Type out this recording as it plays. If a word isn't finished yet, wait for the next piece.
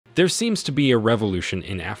There seems to be a revolution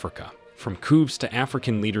in Africa, from coups to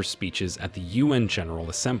African leaders' speeches at the UN General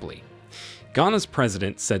Assembly. Ghana's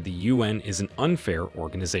president said the UN is an unfair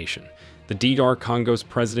organization. The DR Congo's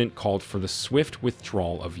president called for the swift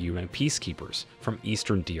withdrawal of UN peacekeepers from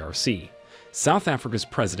eastern DRC. South Africa's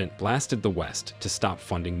president blasted the West to stop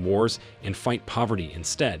funding wars and fight poverty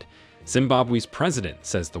instead. Zimbabwe's president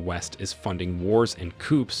says the West is funding wars and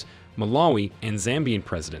coups. Malawi and Zambian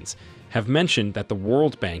presidents have mentioned that the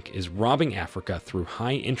World Bank is robbing Africa through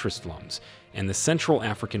high-interest loans, and the Central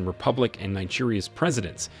African Republic and Nigeria's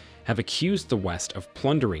presidents have accused the West of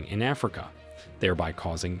plundering in Africa, thereby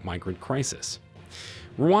causing migrant crisis.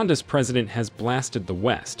 Rwanda's president has blasted the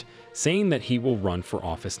West, saying that he will run for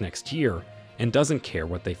office next year and doesn't care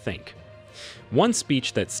what they think. One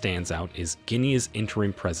speech that stands out is Guinea's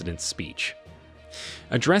interim president's speech.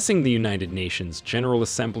 Addressing the United Nations General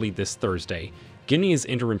Assembly this Thursday, Guinea's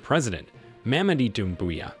interim president, Mamady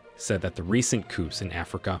Doumbouya, said that the recent coups in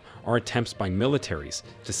Africa are attempts by militaries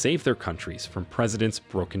to save their countries from presidents'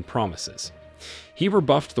 broken promises. He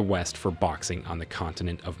rebuffed the West for boxing on the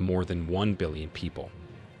continent of more than 1 billion people.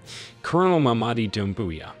 Colonel Mamady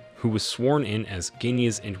Doumbouya, who was sworn in as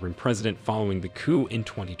Guinea's interim president following the coup in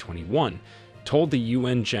 2021, told the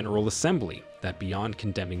UN General Assembly that beyond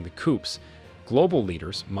condemning the coups, global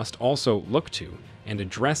leaders must also look to and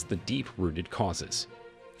address the deep-rooted causes.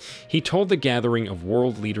 He told the gathering of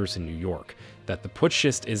world leaders in New York that the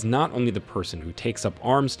putschist is not only the person who takes up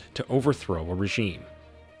arms to overthrow a regime.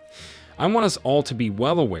 I want us all to be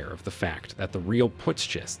well aware of the fact that the real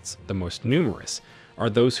putschists, the most numerous,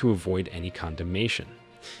 are those who avoid any condemnation.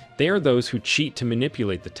 They are those who cheat to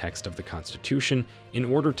manipulate the text of the Constitution in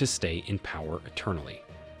order to stay in power eternally.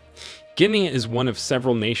 Guinea is one of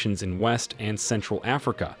several nations in West and Central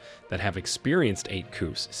Africa that have experienced 8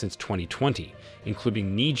 coups since 2020,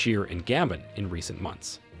 including Niger and Gabon in recent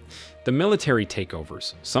months. The military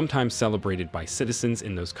takeovers, sometimes celebrated by citizens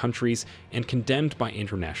in those countries and condemned by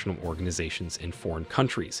international organizations in foreign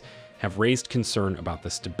countries, have raised concern about the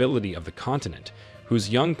stability of the continent, whose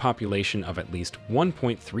young population of at least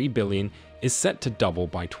 1.3 billion is set to double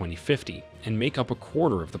by 2050 and make up a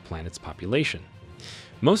quarter of the planet's population.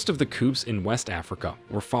 Most of the coups in West Africa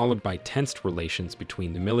were followed by tensed relations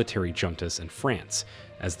between the military juntas and France,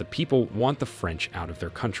 as the people want the French out of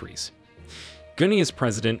their countries. Guinea's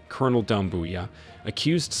president, Colonel Doumbouya,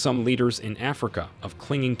 accused some leaders in Africa of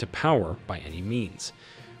clinging to power by any means,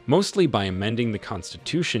 mostly by amending the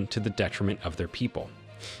constitution to the detriment of their people.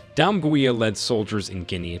 Doumbouya led soldiers in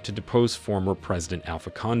Guinea to depose former President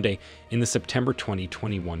Alpha Condé in the September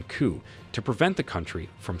 2021 coup to prevent the country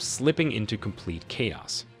from slipping into complete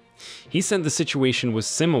chaos. He said the situation was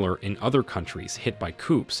similar in other countries hit by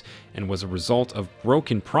coups and was a result of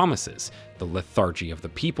broken promises, the lethargy of the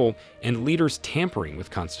people, and leaders tampering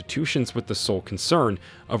with constitutions with the sole concern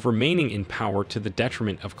of remaining in power to the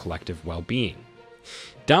detriment of collective well-being.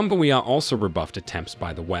 Doumbouya also rebuffed attempts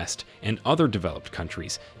by the West and other developed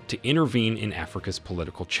countries to intervene in Africa's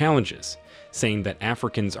political challenges, saying that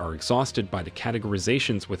Africans are exhausted by the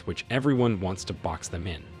categorizations with which everyone wants to box them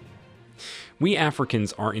in. We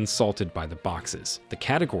Africans are insulted by the boxes, the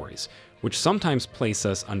categories, which sometimes place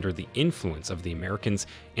us under the influence of the Americans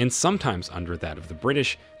and sometimes under that of the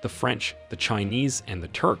British, the French, the Chinese, and the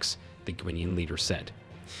Turks, the Guinean leader said.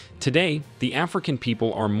 Today, the African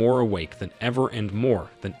people are more awake than ever and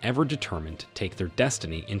more than ever determined to take their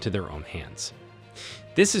destiny into their own hands.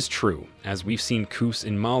 This is true, as we've seen coups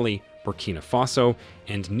in Mali, Burkina Faso,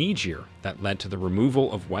 and Niger that led to the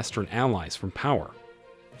removal of Western allies from power.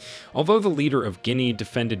 Although the leader of Guinea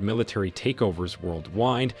defended military takeovers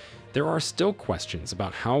worldwide, there are still questions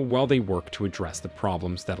about how well they work to address the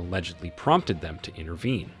problems that allegedly prompted them to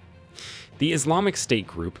intervene. The Islamic State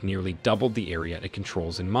group nearly doubled the area it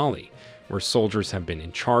controls in Mali, where soldiers have been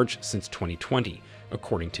in charge since 2020,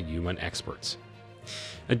 according to UN experts.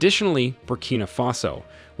 Additionally, Burkina Faso,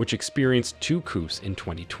 which experienced 2 coups in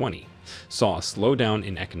 2020, saw a slowdown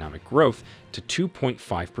in economic growth to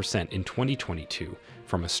 2.5% in 2022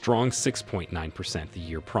 from a strong 6.9% the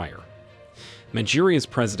year prior. Nigeria's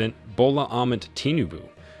president, Bola Ahmed Tinubu,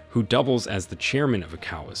 who doubles as the chairman of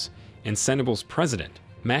ECOWAS, and Senegal's president,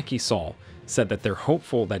 Macky Sall, said that they're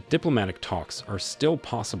hopeful that diplomatic talks are still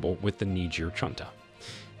possible with the Niger junta.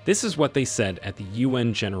 This is what they said at the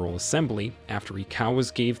UN General Assembly after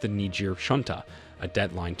ECOWAS gave the Niger junta a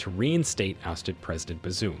deadline to reinstate ousted President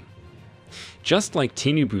Bazoum. Just like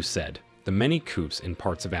Tinubu said, the many coups in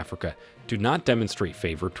parts of Africa do not demonstrate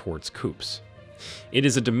favor towards coups. It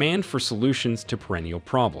is a demand for solutions to perennial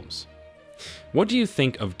problems. What do you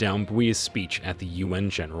think of Doumbouya's speech at the UN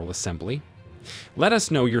General Assembly? Let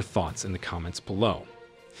us know your thoughts in the comments below.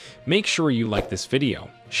 Make sure you like this video,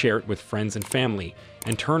 share it with friends and family,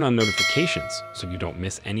 and turn on notifications so you don't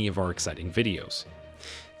miss any of our exciting videos.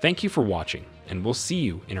 Thank you for watching, and we'll see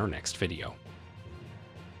you in our next video.